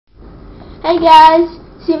Hey guys,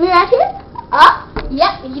 see me right here?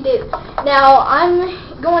 Yep, you do. Now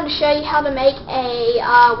I'm going to show you how to make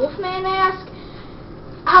a Wolfman mask.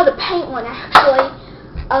 How to paint one actually.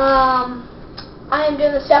 I am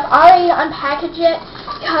doing the stuff. I already unpackaged it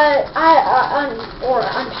because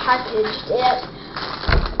unpackaged it.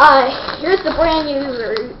 Here's the brand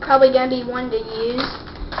you're probably gonna be one to use,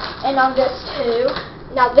 and on this too.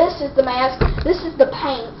 Now this is the mask. This is the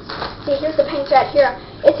paint. See, here's the paint right here.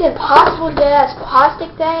 It's impossible to get as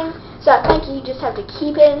plastic thing, so I think you just have to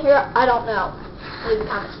keep it in here. I don't know. Leave the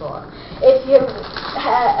comments below. If you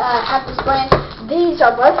have this brand, these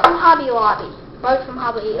are both from Hobby Lobby. Both from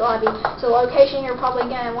Hobby Lobby. So location you're probably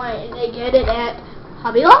going to want to get it at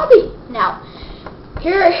Hobby Lobby. Now,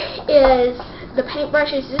 here is the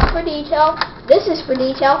paintbrushes. This is for detail. This is for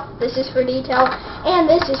detail. This is for detail. And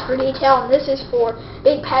this is for detail. And this is for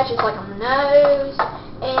big patches like on the nose.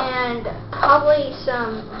 And probably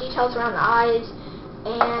some details around the eyes.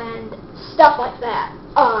 And stuff like that.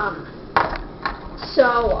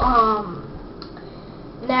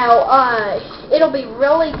 Now, it'll be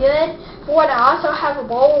really good for it. I also have a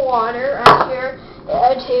bowl of water right here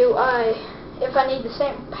if I need the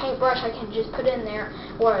same paintbrush, I can just put in there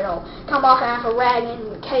where it'll come off and I have a rag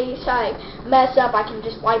in case I mess up. I can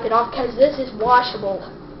just wipe it off because this is washable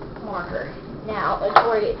marker. Now, it's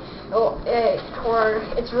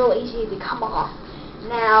real easy to come off.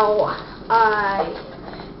 Now,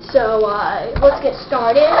 let's get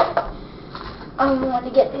started. I'm going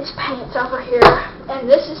to get these paints over here, and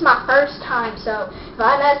this is my first time, so if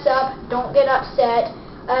I mess up, don't get upset.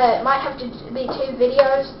 It might have to be 2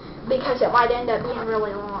 videos because it might end up being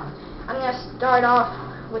really long. I'm going to start off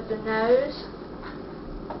with the nose.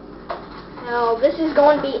 Now, this is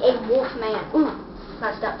going to be a Wolfman. Ooh,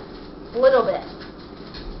 messed up a little bit.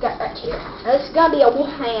 Got right here. Now, this is going to be a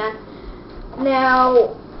Wolfman.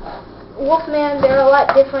 Now, Wolfman, they're a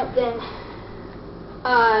lot different than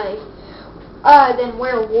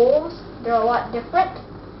werewolves. They're a lot different.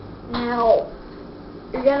 Now,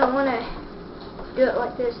 you're going to want to do it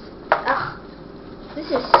like this. Ugh,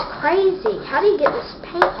 this is crazy. How do you get this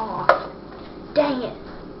paint off? Dang it.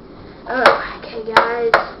 Okay,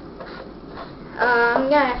 guys. I'm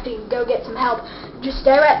going to have to go get some help. Just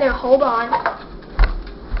stay right there. Hold on.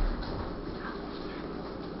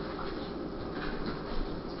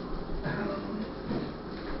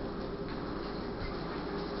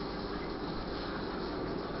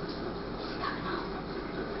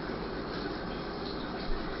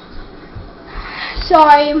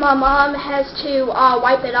 Sorry, my mom has to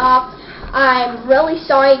wipe it off. I'm really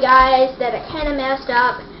sorry, guys, that it kind of messed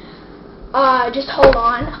up. Just hold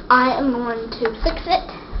on. I am going to fix it.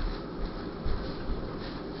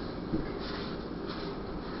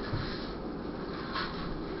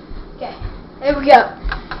 Okay, there we go.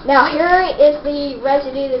 Now, here is the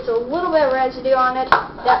residue. There's a little bit of residue on it.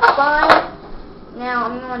 That's fine. Now,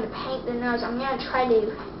 I'm going to paint the nose. I'm going to try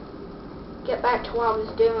to get back to what I was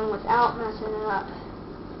doing without messing it up.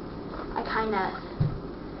 I kind of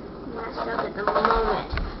messed up at the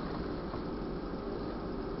moment.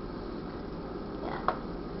 Yeah.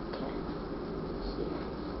 Okay. See.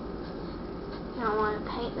 Now I want to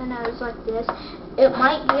paint the nose like this. It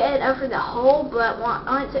might get over the hole, but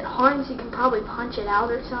once it hardens, you can probably punch it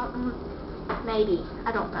out or something. Maybe.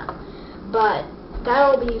 I don't know. But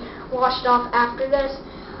that'll be washed off after this.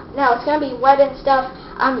 Now it's going to be wet and stuff.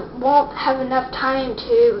 I won't have enough time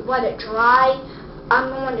to let it dry.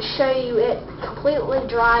 I'm going to show you it completely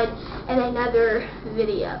dried in another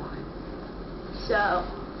video. So,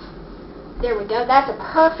 there we go. That's a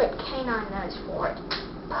perfect canine nose for it.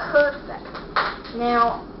 Perfect.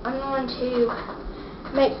 Now, I'm going to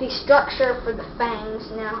make the structure for the fangs.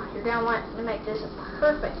 Now, you're going to want to make this a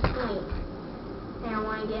perfect length. Now, I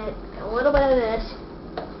want to get a little bit of this.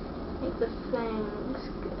 Make the fangs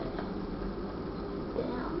good.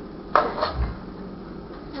 Down.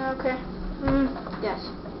 Okay. Yes.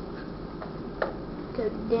 Go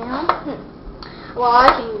down. Well, I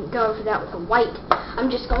can go over that with the white. I'm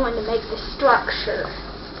just going to make the structure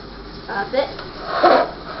of it.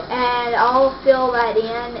 And I'll fill that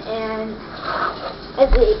in, and at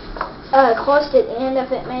the close to the end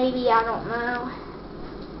of it, maybe, I don't know,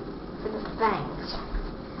 for the fangs.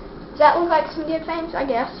 Does that look like some good fangs? I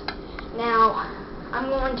guess. Now, I'm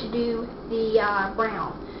going to do the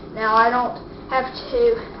brown. Now, I don't have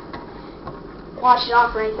to wash it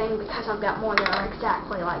off or anything because I've got more that are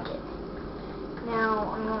exactly like it. Now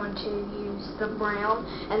I'm going to use the brown,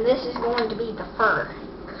 and this is going to be the fur,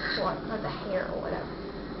 or the hair, or whatever.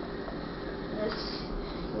 This,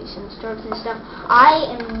 some strokes and stuff. I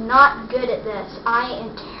am not good at this. I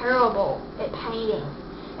am terrible at painting.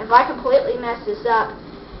 If I completely mess this up,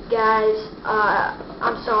 guys,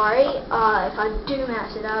 I'm sorry if I do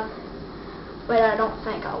mess it up, but I don't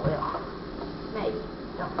think I will. Maybe.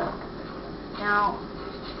 Don't know. Now,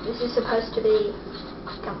 this is supposed to be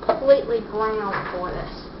completely brown for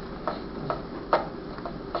this.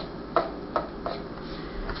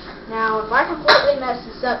 Now, if I completely mess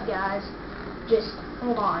this up, guys, just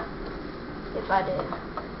hold on. If I do.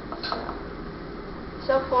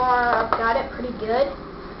 So far, I've got it pretty good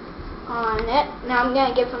on it. Now I'm going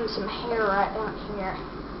to give him some hair right down here.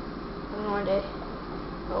 I'm going to do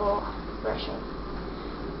a little brushing.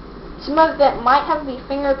 Some of it might have to be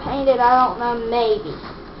finger painted, I don't know, maybe.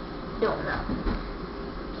 Don't know.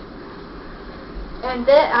 And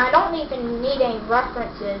then I don't even need any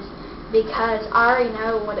references because I already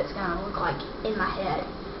know what it's going to look like in my head.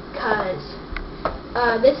 Because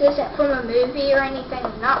this isn't from a movie or anything,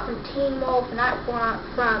 not from Teen Wolf, not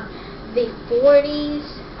from the 40s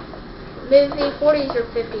movie, 40s or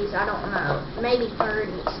 50s, I don't know, maybe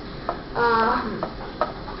 30s.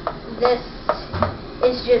 This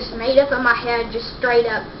is just made up in my head, just straight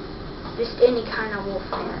up, just any kind of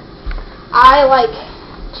Wolfman. I like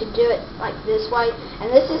to do it like this way, and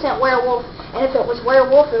this isn't werewolf, and if it was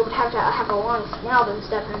werewolf, it would have to have a long snout and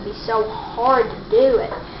stuff, and it'd be so hard to do it.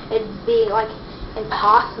 It'd be like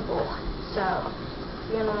impossible. So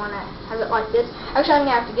you're going to want to have it like this. Actually, I'm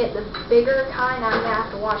going to have to get the bigger kind. I'm going to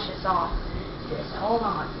have to wash this off. Just hold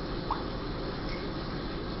on.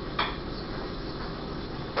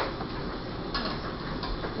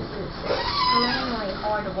 This is extremely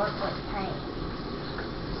hard to work with paint.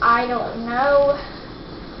 I don't know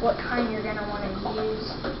what kind you're going to want to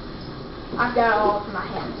use. I've got it all over my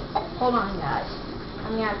hands. Hold on, guys.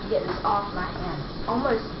 I'm going to have to get this off my hands.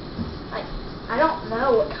 Almost like I don't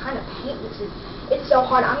know what kind of paint this is. It's so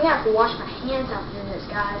hard. I'm going to have to wash my hands after this,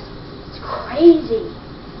 guys. It's crazy.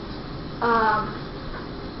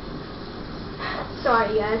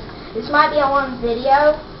 Sorry, guys. This might be a long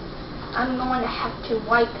video. I'm going to have to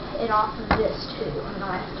wipe it off of this, too. I'm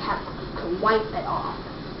going to have to wipe it off.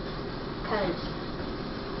 Because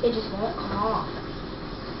it just won't come off.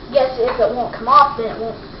 Guess if it won't come off, then it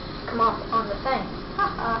won't come off on the thing.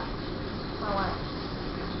 Haha. Oh, well.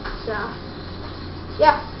 So,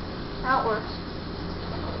 yeah, that works.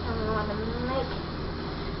 I'm going to make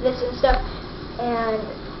this and stuff, and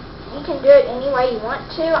you can do it any way you want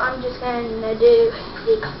to. I'm just going to do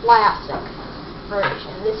the classic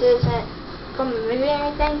version. This isn't from the movie or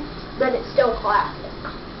anything, but it's still classic.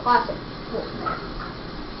 Classic Wolfman.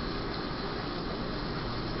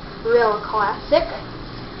 Real classic.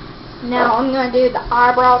 Now I'm going to do the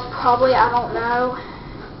eyebrows probably, I don't know.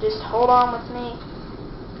 Just hold on with me.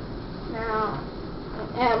 Now,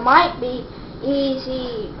 it might be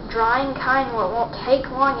easy drying kind where it won't take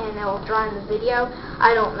long and it will dry in the video.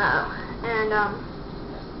 I don't know. And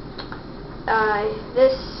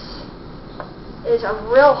this is a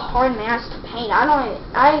real hard mask to paint. I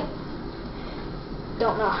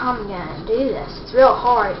don't know how I'm gonna do this. It's real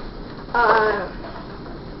hard.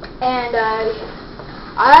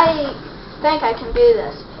 I think I can do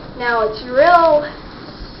this. Now it's real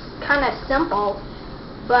kind of simple,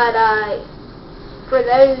 but for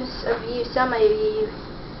those of you, some of you,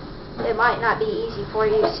 it might not be easy for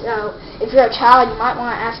you. So if you're a child, you might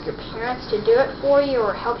want to ask your parents to do it for you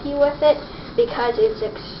or help you with it, because it's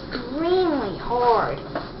extremely hard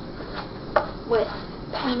with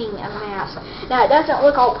painting a mask. Now it doesn't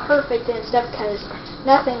look all perfect and stuff because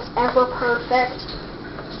nothing's ever perfect,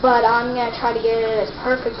 but I'm going to try to get it as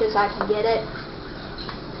perfect as I can get it.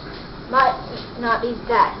 Might not be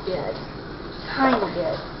that good. Kind of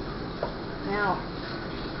good. Now,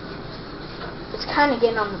 it's kind of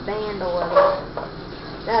getting on the band a little.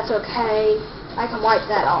 That's okay. I can wipe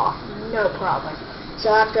that off. No problem. So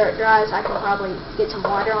after it dries, I can probably get some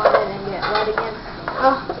water on it and get it wet again.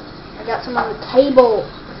 Oh, I got some on the table.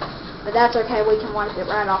 But that's okay. We can wipe it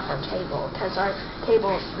right off our table because our table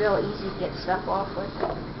is real easy to get stuff off with.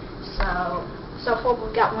 So far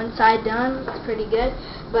we've got one side done. It's pretty good.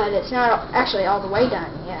 But it's not actually all the way done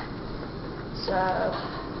yet. So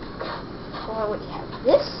before we have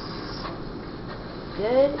this.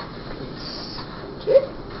 Good piece. Here.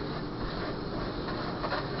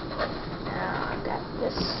 Now I've got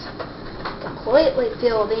this completely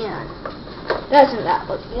filled in. Doesn't that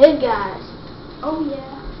look good, guys? Oh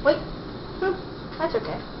yeah. Wait. That's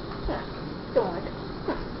okay. Yeah. Don't worry.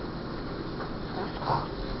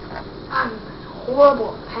 I'm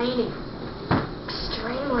horrible at painting.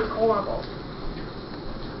 Extremely horrible.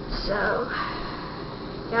 So,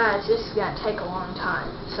 guys, this is going to take a long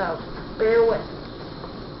time. So, bear with me.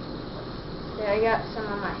 There, I got some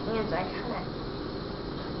on my hands. I kind of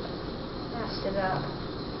messed it up.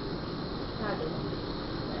 No, I didn't.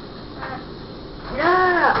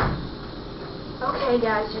 No! Okay,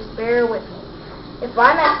 guys, just bear with me. If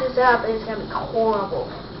I mess this up, it's going to be horrible.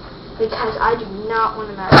 Because I do not want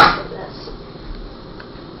to mess up with this.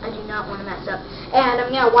 I do not want to mess up. And I'm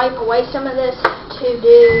going to wipe away some of this to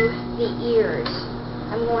do the ears.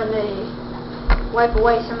 I'm going to wipe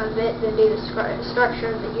away some of it, then do the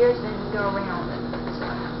structure of the ears, then go around it. So,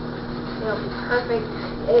 it'll be perfect.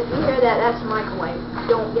 If you hear that, that's a microwave.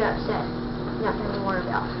 Don't get upset. Nothing to worry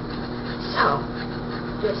about. So,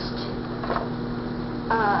 just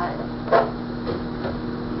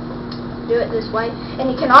do it this way.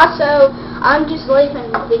 And you can also, I'm just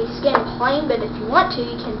leaving the skin plain, but if you want to,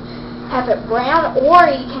 you can have it brown, or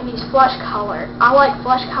you can use flesh color. I like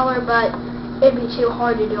flesh color, but it'd be too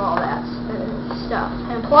hard to do all that stuff.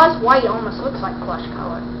 And plus, white almost looks like flesh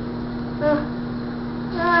color.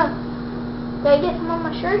 Did I get some on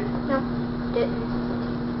my shirt? No, didn't.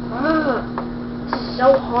 This is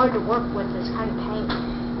so hard to work with, this kind of paint,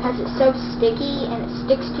 because it's so sticky and it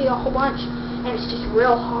sticks to you a whole bunch, and it's just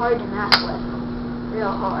real hard to mess with.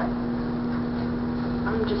 Real hard.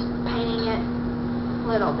 I'm just painting it a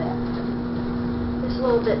little bit. Just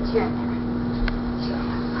little bits here and there. So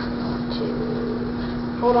I'm going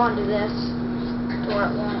to hold on to this to where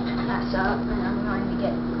it won't mess up, and I'm going to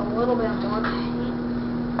get a little bit more paint.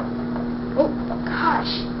 Oh gosh.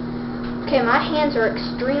 Okay, my hands are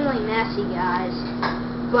extremely messy, guys.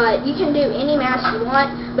 But you can do any mask you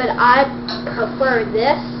want, but I prefer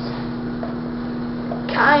this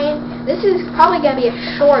kind. This is probably going to be a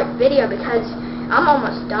short video because I'm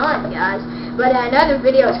almost done, guys. But another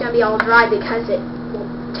video is going to be all dry because it will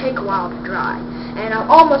take a while to dry. And I'm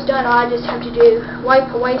almost done. I just have to wipe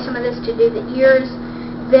away some of this to do the ears.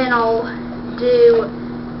 Then I'll do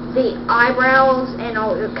the eyebrows, and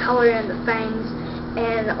I'll color in the fangs.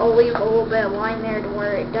 And I'll leave a little bit of line there to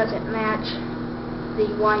where it doesn't match the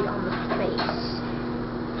white on the face.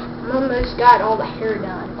 I'm almost got all the hair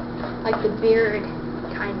done, like the beard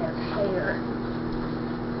kind of hair.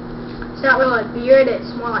 It's not really a beard,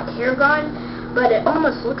 it's more like hair gone, but it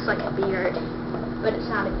almost looks like a beard, but it's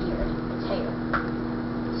not a beard, it's hair.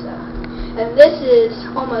 So, and this is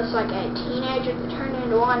almost like a teenager that turned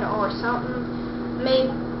into one or something.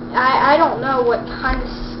 Maybe I don't know what kind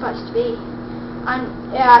it's supposed to be. I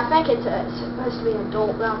think it's supposed to be an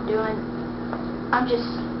adult that I'm doing. I'm just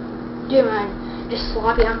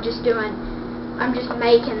sloppy. I'm just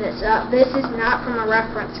making this up. This is not from a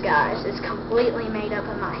reference, guys. It's completely made up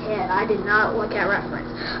in my head. I did not look at reference.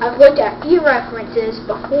 I've looked at a few references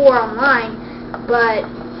before online, but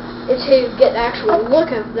to get the actual look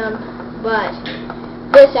of them, but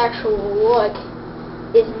this actual look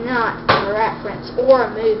is not a reference or a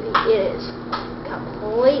movie. It is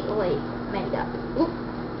completely made up. Oop.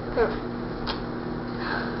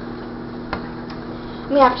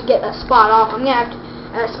 I'm going to have to get that spot off. I'm going to have to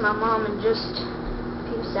ask my mom in just a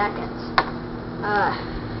few seconds.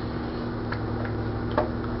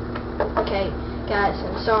 Okay, guys,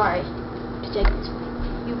 I'm sorry to take this.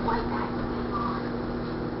 You wipe that for me, Mom.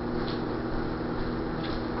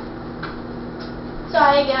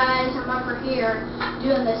 Sorry, guys, I'm over here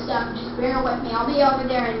doing this stuff. Just bear with me. I'll be over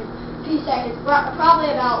there in a few seconds,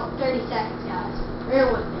 probably about 30 seconds, guys.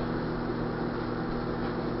 Bear with me.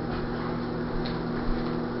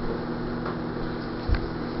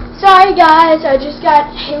 Sorry, guys, I just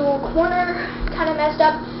got a little corner kind of messed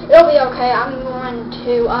up. It'll be okay. I'm going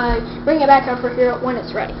to bring it back over here when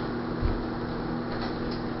it's ready.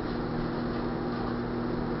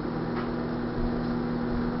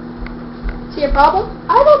 See a problem?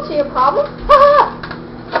 I don't see a problem.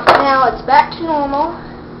 Now it's back to normal.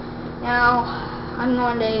 Now I'm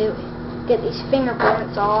going to get these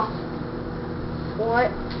fingerprints off for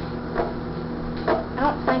it. I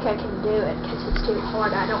don't think I can do it because it's too hard.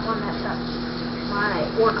 I don't want to mess up my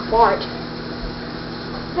work of art.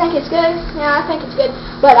 Think it's good? Yeah, I think it's good.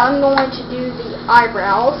 But I'm going to do the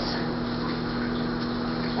eyebrows.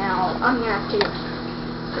 Now I'm going to have to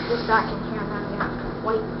put this back in here, and then I'm going to have to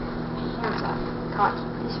wipe my hands off. God,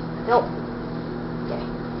 these filth. Okay.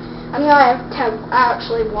 I'm going to have to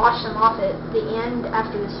actually wash them off at the end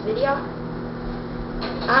after this video.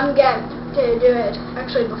 I'm going to do it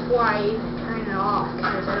actually before I even turn it off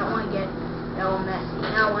because I don't want to get it all messy.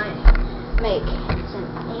 I want to make some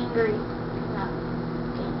angry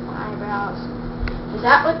eyebrows. Does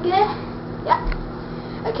that look good? Yeah.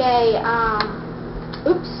 Okay,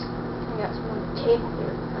 oops. I got some on the table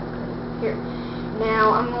here. Here.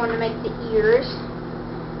 Now I'm going to make the ears.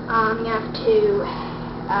 I'm going to have to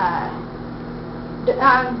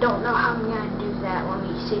I don't know how I'm going to do that. Let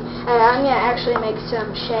me see. I'm going to actually make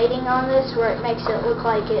some shading on this where it makes it look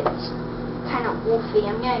like it's kind of wolfy.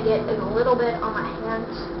 I'm going to get it a little bit on my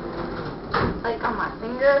hands, like on my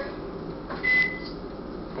finger,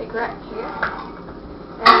 like right here.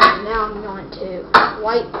 And now I'm going to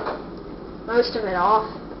wipe most of it off,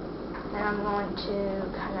 and I'm going to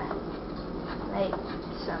kind of make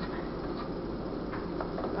some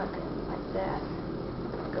like that,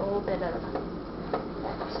 like a little bit of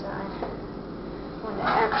that side. When it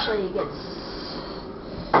actually gets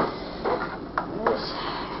this,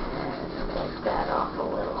 take that off a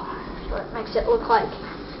little, so it makes it look like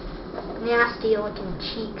nasty looking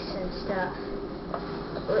cheeks and stuff.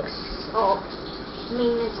 It looks all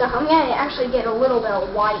mean and stuff. I'm going to actually get a little bit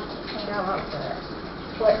of white and go over it,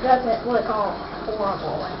 so it doesn't look all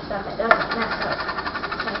horrible and stuff. It doesn't mess up.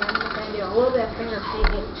 And I'm just going to do a little bit of finger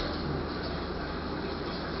painting.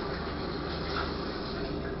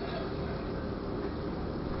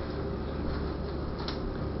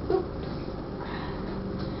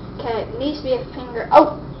 Okay, it needs to be a finger.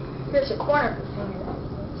 Oh, here's a corner of the finger.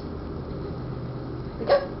 There we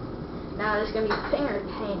go. Now there's going to be finger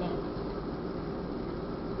painting.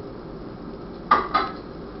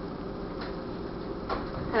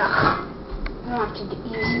 I want to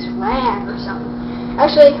use this rag or something.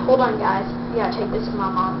 Actually, hold on, guys. You gotta take this to my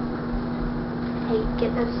mom. Hey,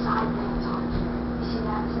 get those side things on. You see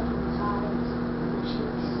that? It's on the sides, the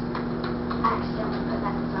cheeks. I accidentally put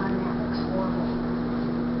that design there. It looks horrible.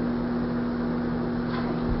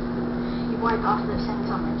 Okay. You wipe off those things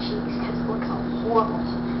on the cheeks because it looks all horrible.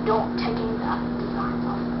 Don't take any of the designs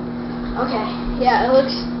off. Okay. Yeah, it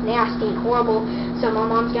looks nasty and horrible. So my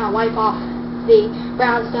mom's gonna wipe off the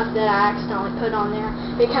brown stuff that I accidentally put on there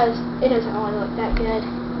because it doesn't really look that good.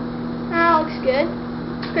 It looks good.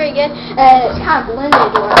 It's pretty good. It's kind of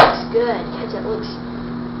blended where it looks good because it looks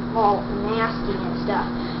all nasty and stuff.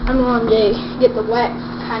 I'm going to get the wet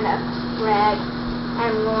kind of rag.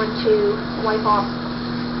 I'm going to wipe off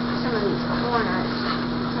some of these corners.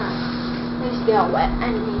 It needs to get all wet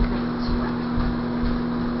underneath me.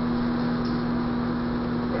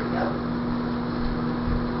 There we go.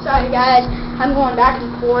 Sorry guys, I'm going back and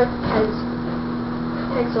forth because it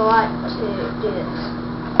takes a lot to do this.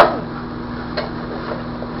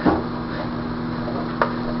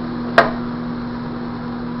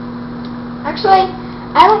 Actually,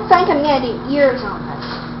 I don't think I'm going to do ears on this.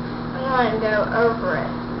 I'm going to go over it.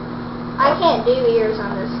 I can't do ears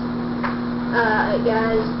on this,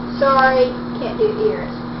 guys. Sorry, can't do ears.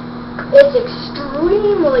 It's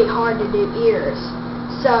extremely hard to do ears.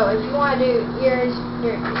 So if you want to do ears,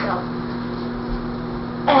 do it yourself.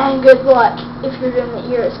 And good luck if you're doing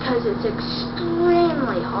the ears, because it's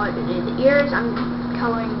extremely hard to do the ears. I'm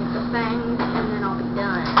coloring the fangs, and then I'll be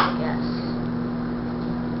done, I guess.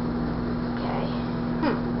 Okay.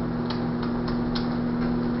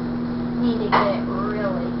 Need to get it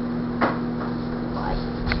really light.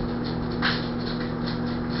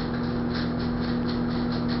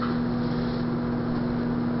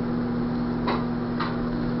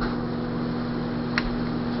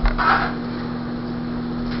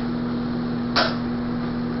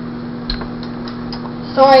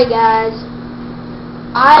 Sorry guys,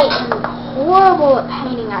 I am horrible at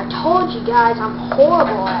painting. I told you guys I'm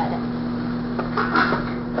horrible at it.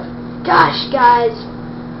 Gosh guys,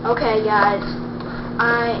 okay guys,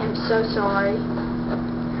 I am so sorry.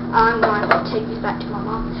 I'm going to take these back to my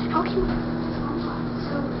mom. How can you do this online? It's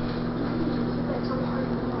so easy to keep it so hard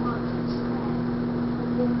to do on Instagram.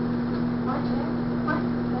 What? What?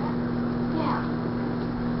 That? Yeah.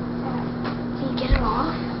 That. Can you get it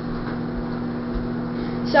off?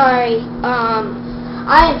 Sorry,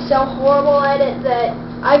 I am so horrible at it that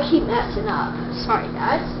I keep messing up. Sorry,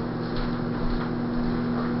 guys.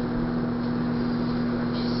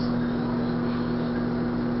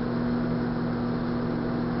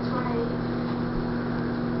 That's why I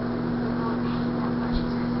don't paint that much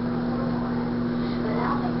because I'm horrible at it. But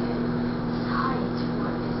I'll make good sides for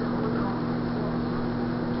it because it'll look all horrible.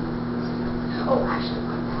 Oh, actually,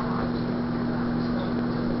 put that on too.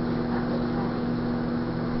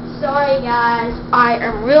 Sorry guys, I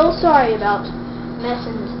am real sorry about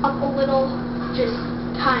messing this up a little, just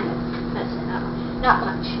kind of messing up, not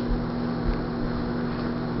much.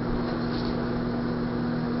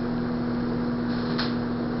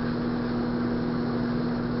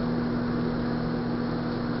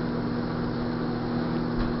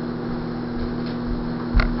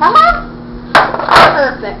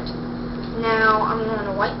 Perfect. Now I'm going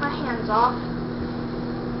to wipe my hands off.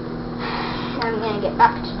 I'm going to get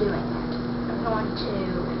back to doing it. I'm going to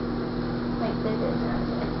make the designs.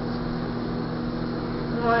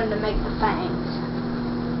 going to make the fangs.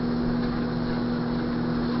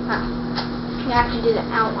 You have to do the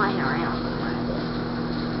outline around them like this.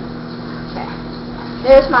 Okay.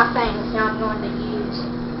 There's my fangs. Now I'm going to use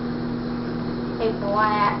a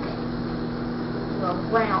black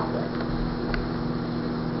around it.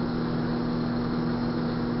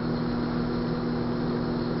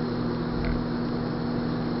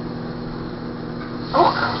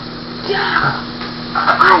 Oh,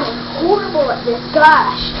 I am horrible at this.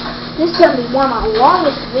 Gosh, this is going to be one of my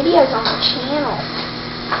longest videos on the channel.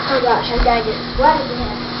 Oh gosh, I gotta get this wet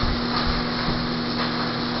again.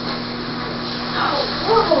 Oh,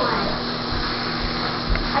 horrible at it.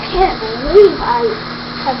 I can't believe I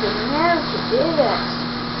have the nerve to do this.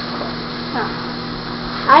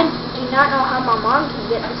 I do not know how my mom can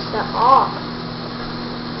get this stuff off.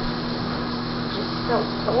 Just so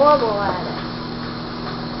horrible at it.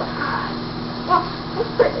 Well,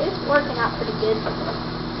 it's working out pretty good.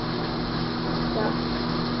 So,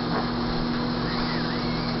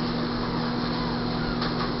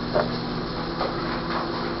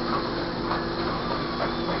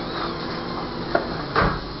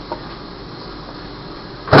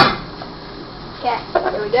 okay,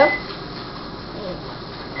 there we go.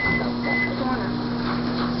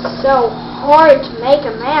 So hard to make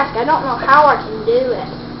a mask. I don't know how I can do it.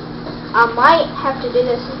 I might have to do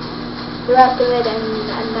this the rest of it in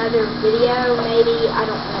another video, maybe. I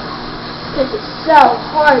don't know. Because it's so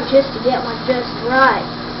hard just to get one just right.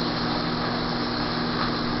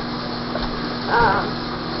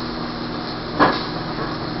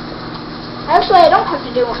 Actually, I don't have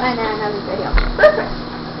to do it in another video. Perfect.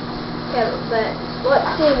 Okay, but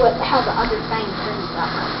let's see how the other thing turns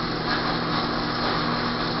out.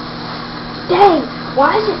 Dang,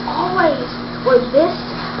 why is it always where this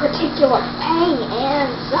particular thing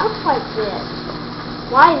ends up like this?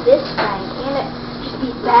 Why this thing? Can't it just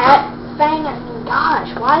be that thing? I mean,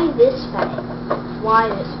 gosh, why this thing? Why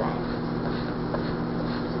this thing?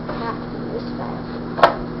 Does it have to be this thing?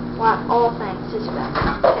 Why all things this thing?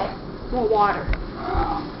 Okay, more water.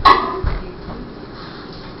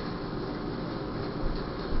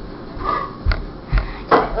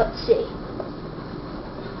 Okay, let's see.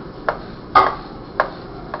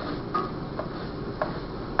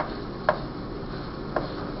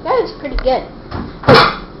 That is pretty good.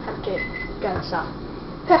 Have to go some.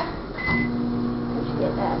 How'd you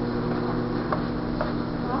get that?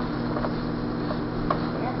 Oh.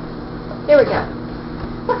 There we go.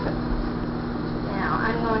 Perfect. Now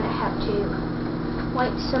I'm going to have to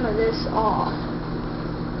wipe some of this off.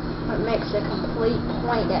 It makes a complete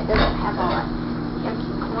point that doesn't have all that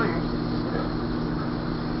empty corners.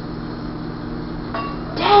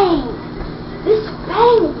 Dang! This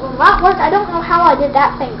thing will not work. I don't know how I did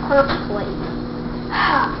that thing perfectly.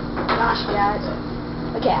 Gosh, guys.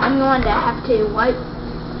 Okay, I'm going to have to wipe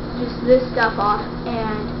just this stuff off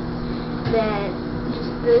and then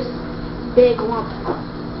just this big lump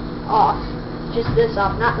off. Just this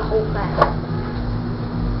off, not the whole thing.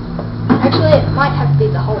 Actually, it might have to be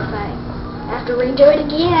the whole thing. I have to redo it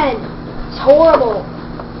again. It's horrible.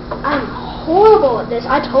 I'm horrible at this.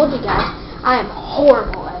 I told you guys, I am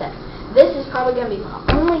horrible at it. This is probably going to be my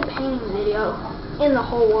only painting video in the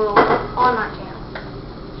whole world on my channel.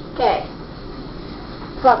 Okay.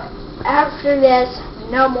 But after this,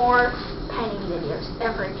 no more painting videos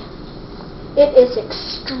ever again. It is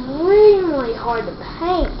extremely hard to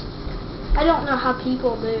paint. I don't know how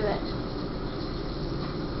people do it.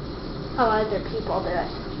 How other people do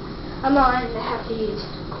it. I'm going to have to use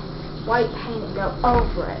white paint and go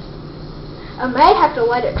over it. I may have to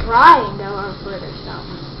let it dry and go over it or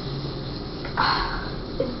something.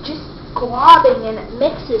 It's just globbing and it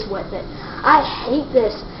mixes with it. I hate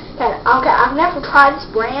this. Okay, I've never tried this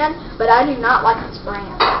brand, but I do not like this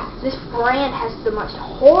brand. This brand has the most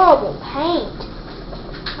horrible paint.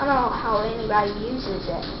 I don't know how anybody uses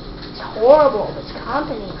it. It's horrible. This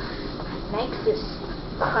company makes this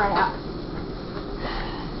crap.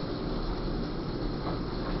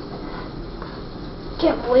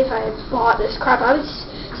 Can't believe I bought this crap. I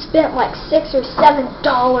spent like $6 or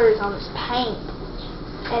 $7 on this paint,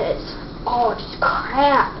 and it's all just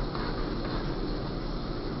crap.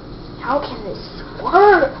 How can this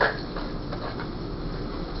work?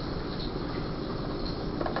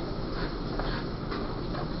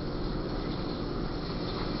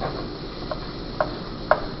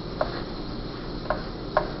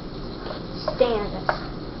 Stand this.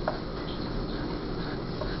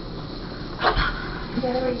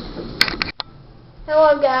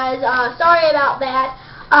 Hello guys, sorry about that.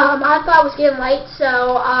 I thought it was getting late,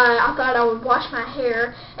 so I thought I would wash my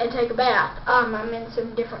hair and take a bath. I'm in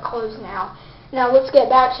some different clothes now, Now let's get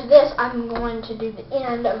back to this. I'm going to do the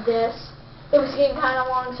end of this. It was getting kind of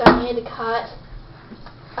long, so I needed to cut.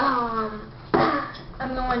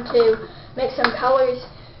 I'm going to make some colors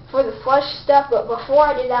for the flush stuff, but before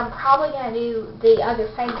I do that, I'm probably going to do the other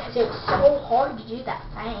thing because it was so hard to do that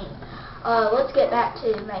thing. Let's get back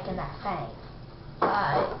to making that thing.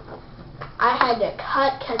 I had to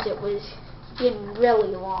cut because it was getting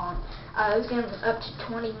really long. It was getting up to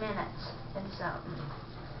 20 minutes and something.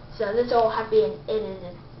 So this will have to be an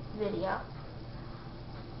edited video.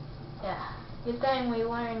 Yeah. Good thing we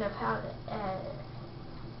learned of how to edit,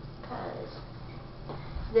 because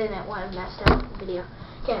then it wouldn't have messed up the video.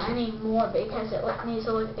 Okay, I need more because it needs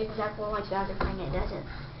to look exactly like the other thing. It doesn't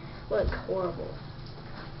look horrible.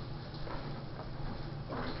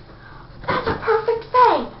 That's a perfect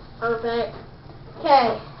thing! Perfect.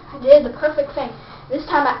 Okay, I did the perfect thing. This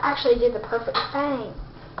time I actually did the perfect thing.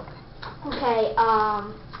 Okay,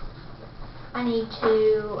 I need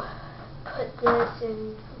to put this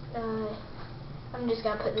in, I'm just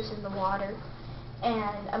going to put this in the water.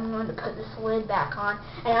 And I'm going to put this lid back on.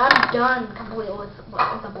 And I'm done completely with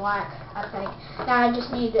the black, I think. Now I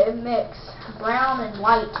just need to mix brown and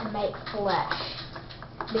white to make flesh.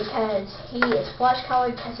 Because he is flesh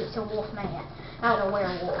colored because it's a Wolfman, not a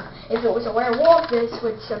werewolf. If it was a werewolf, this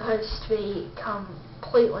would supposed to be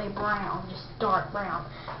completely brown, just dark brown.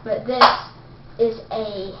 But this is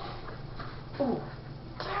a, ooh,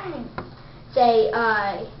 dang, it's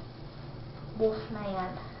a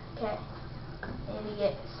Wolfman. Okay. Need to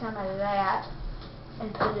get some of that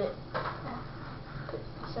and put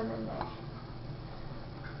some in there.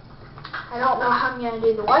 I don't know how I'm going to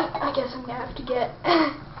do the white. I guess I'm going to have to get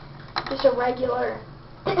just a regular,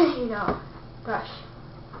 brush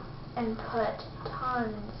and put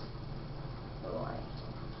tons of white.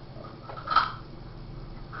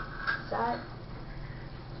 Side.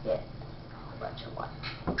 Get a whole bunch of white.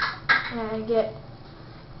 And I get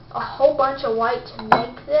a whole bunch of white to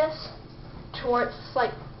make this to where it's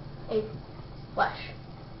like a flesh.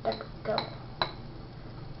 There we go.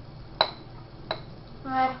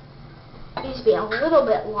 Alright. Needs to be a little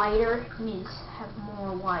bit lighter. Needs to have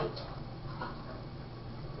more white.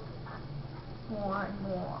 More and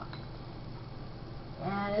more.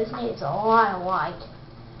 And this needs a lot of white.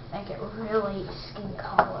 Make it really skin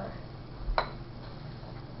color.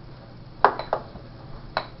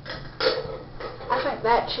 I think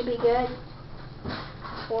that should be good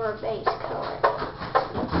for a base color.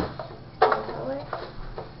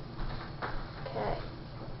 Okay.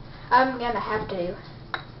 I'm gonna have to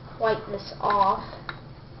wipe this off.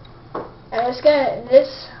 And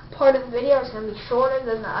this part of the video is gonna be shorter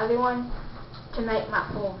than the other one to make my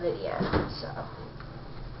full video. So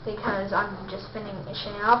because I'm just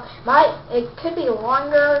finishing it off. It could be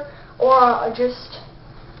longer or just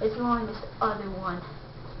as long as the other one.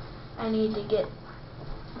 I need to get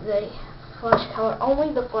the flesh color,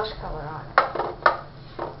 only the flesh color on it.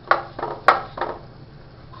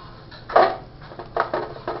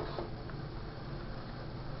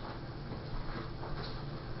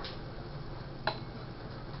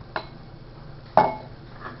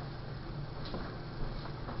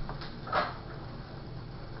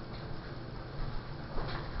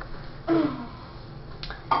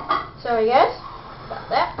 Sorry guys about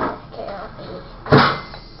that. Okay, let me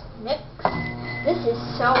mix. This is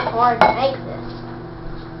so hard to make this.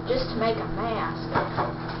 Just to make a mask.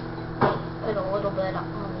 Put a little bit on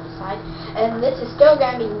the side. And this is still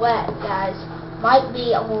going to be wet, guys. Might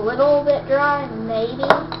be a little bit dry, maybe,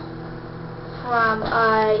 from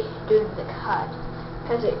doing the cut.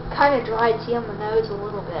 Because it kind of dried, see on the nose a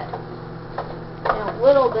little bit. And a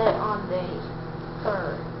little bit on the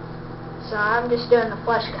fur. So I'm just doing the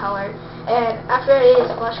flesh color. And after it is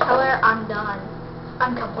flesh color, I'm done.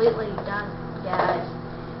 I'm completely done, guys.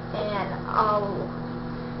 And I'll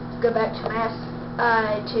go back to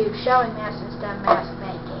showing masks instead of mask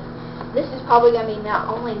making. This is probably going to be my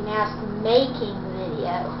only mask making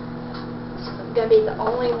video. It's going to be the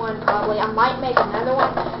only one probably. I might make another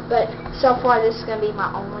one, but so far this is going to be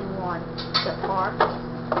my only one so far.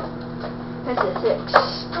 Because it's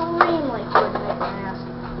extremely hard to make a mask.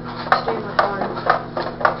 Extremely hard.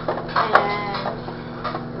 And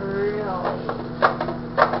really,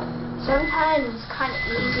 sometimes it's kind of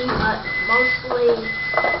easy, but mostly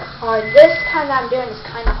hard. This kind that I'm doing is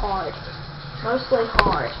kind of hard. Mostly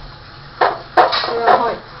hard. Real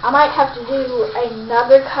hard. I might have to do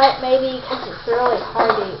another cut maybe because it's really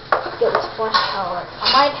hard to get this flesh color. I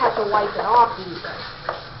might have to wipe it off even.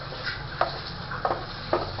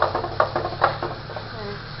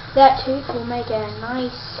 That tooth will make a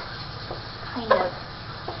nice kind of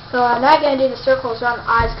So I'm not going to do the circles around the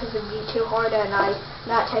eyes because it would be too hard, and I'm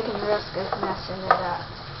not taking the risk of messing it up.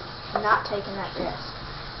 I'm not taking that risk.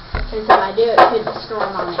 Because if I do, it could destroy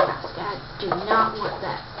my mask. I do not want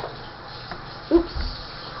that. Oops.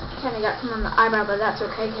 Kind of got some on the eyebrow, but that's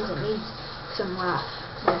okay because it needs some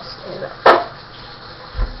roughness to it.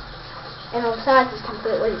 And on the sides is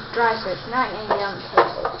completely dry, so it's not going to get on the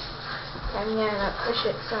table. Okay, I'm going to push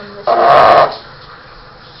it some this way.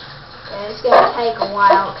 And it's going to take a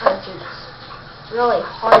while because it's really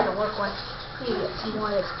hard to work with. You get some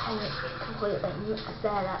more of this paint completely mix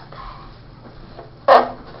that up.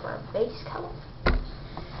 For a base color.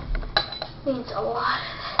 Needs a lot of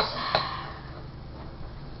this.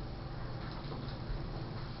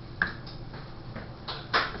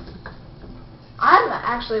 I'm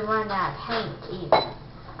actually running out of paint even.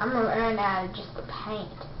 I'm running out of just the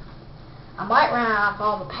paint. I might run out of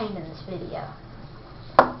all the paint in this video.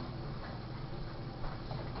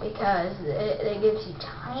 Because it gives you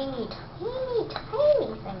tiny things to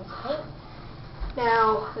paint.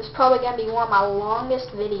 Now, this is probably going to be one of my longest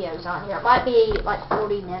videos on here. It might be like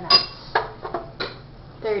 40 minutes.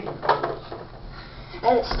 30 maybe.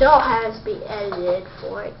 And it still has to be edited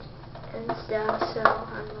for it and stuff, so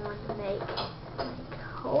I'm going to make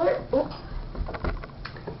color. Ooh.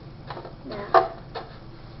 Now,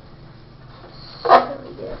 so we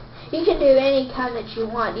do. You can do any kind that you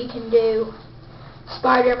want. You can do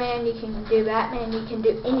Spider-Man, you can do Batman, you can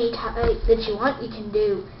do any type that you want. You can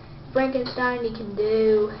do Frankenstein, you can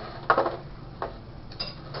do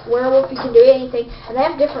werewolf, you can do anything. And they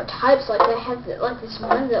have different types, like they have like this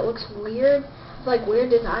one that looks weird, like weird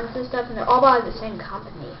designs and stuff, and they're all by the same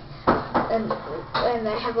company. And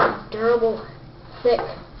they have like durable, thick,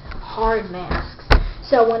 hard masks.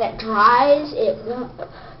 So when it dries, it won't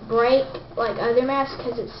break like other masks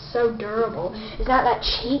because it's so durable. It's not that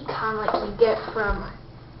cheap kind like you get from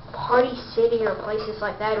Party City or places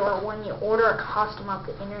like that, or when you order a costume off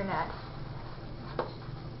the internet.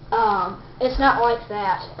 It's not like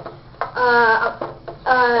that.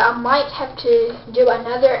 I might have to do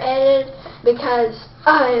another edit because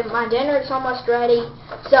my dinner is almost ready,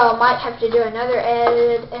 so I might have to do another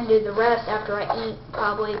edit and do the rest after I eat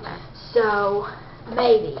probably. So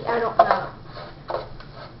maybe, I don't know.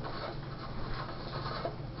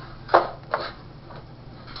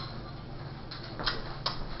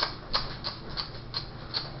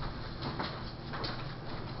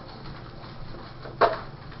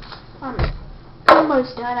 I'm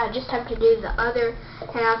almost done. I just have to do the other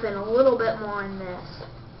half and a little bit more in this.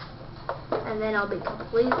 And then I'll be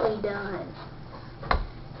completely done.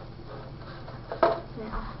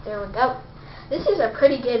 Now, there we go. This is a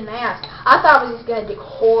pretty good mask. I thought it was going to do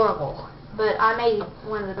horrible, but I made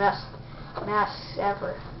one of the best masks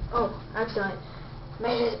ever. Oh, actually, I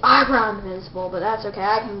made his eyebrow invisible, but that's okay.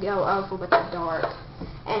 I can go over with the dark,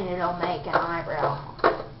 and it'll make an eyebrow.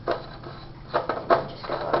 Just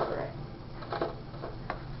go over it.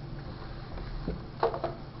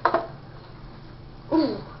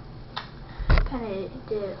 Ooh, kind of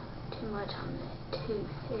did too much on the tooth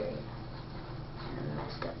area. And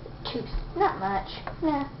messed up the tooth. Not much.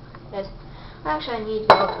 Nah. Just, actually, I need to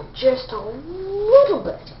go over just a little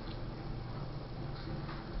bit.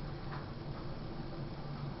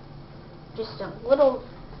 Just a little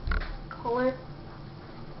color.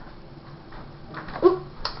 Ooh.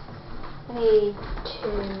 I need to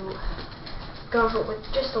go over it with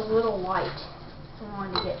just a little white. I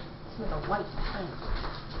want to get some of the white paint.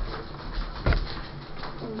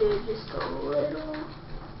 And do just a little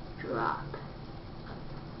drop.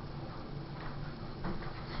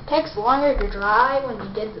 It takes longer to dry when you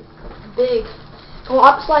did the big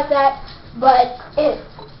globs like that, but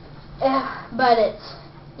it's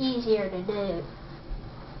easier to do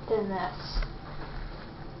than this.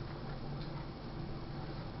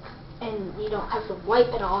 And you don't have to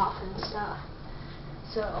wipe it off and stuff.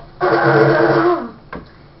 So,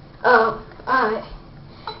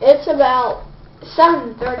 it's about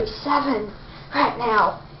 7:37 right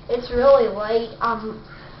now. It's really late.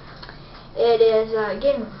 It is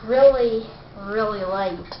getting really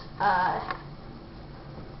late.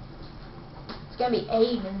 It's gonna be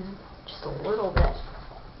 8 in just a little bit.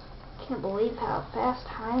 Can't believe how fast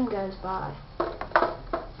time goes by.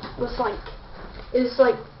 It was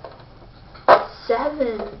like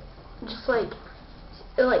 7, just like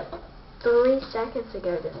 3 seconds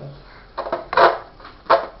ago to me.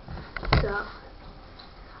 So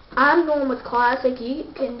I'm going with classic. You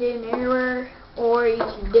can do mirror, or you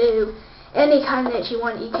can do any kind that you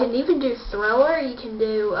want. You can even do thriller. You can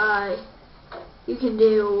do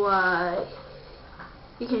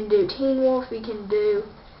Teen Wolf. You can do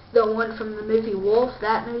the one from the movie Wolf,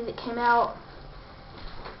 that movie that came out.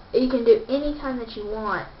 You can do any kind that you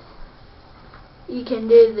want. You can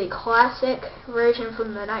do the classic version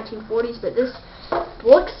from the 1940s, but this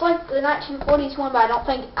looks like the 1940s one, but I don't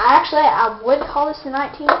think, I would call this the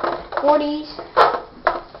 1940s,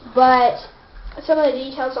 but some of the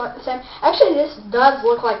details aren't the same. Actually, this does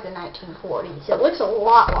look like the 1940s. It looks a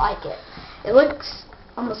lot like it. It looks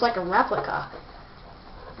almost like a replica.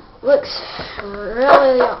 Looks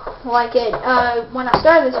really like it. When I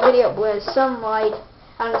started this video, it was some light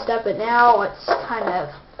and stuff, but now it's kind of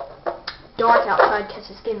dark outside because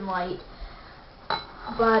it's getting light.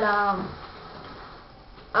 But I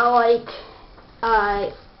like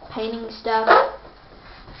painting stuff.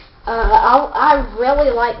 I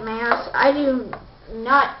really like masks. I do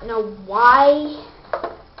not know why.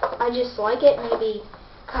 I just like it. Maybe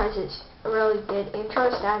because it's a really good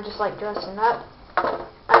interest. I just like dressing up.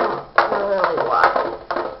 I don't know really why.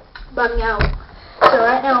 But no. So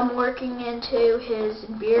right now I'm working into his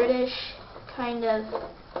beardish kind of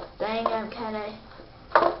thing. I'm kind of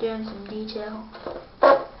doing some detail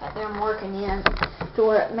that I'm working in to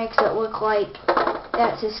where it makes it look like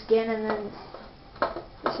that's his skin, and then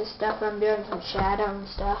this is stuff I'm doing some shadow and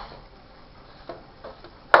stuff.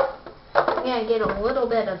 I'm going to get a little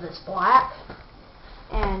bit of this black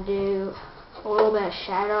and do a little bit of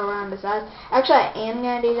shadow around his eyes. Actually, I am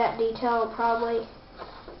going to do that detail probably.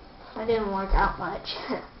 I didn't work out much.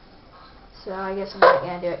 So I guess I'm not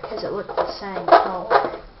going to do it because it looked the same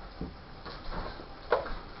color.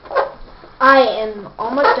 I am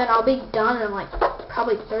almost done. I'll be done in like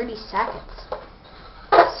probably 30 seconds.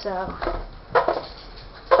 So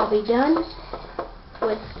I'll be done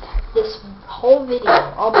with this whole video.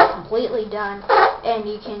 I'll be completely done, and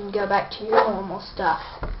you can go back to your normal stuff.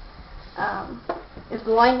 If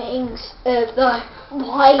the lightning,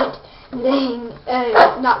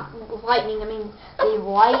 not lightning, I mean the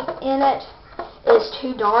light in it is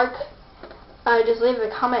too dark, just leave a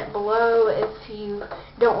comment below if you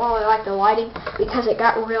don't really like the lighting, because it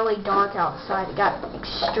got really dark outside. It got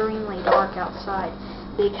extremely dark outside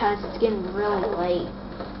because it's getting really late.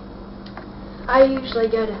 I usually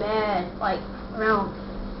go to bed like around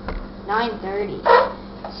 9:30,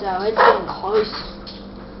 so it's getting close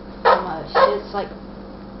almost. It's like,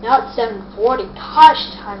 now it's 7:40.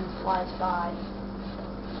 Gosh, time flies by.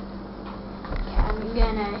 Okay, I'm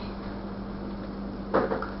gonna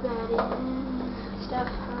work that in stuff.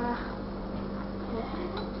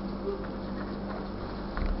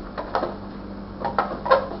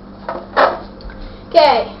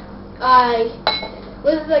 Okay,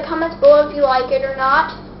 leave the comments below if you like it or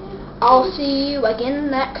not. I'll see you again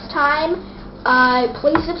next time.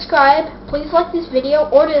 Please subscribe. Please like this video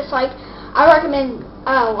or dislike. I recommend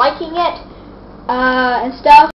liking it and stuff.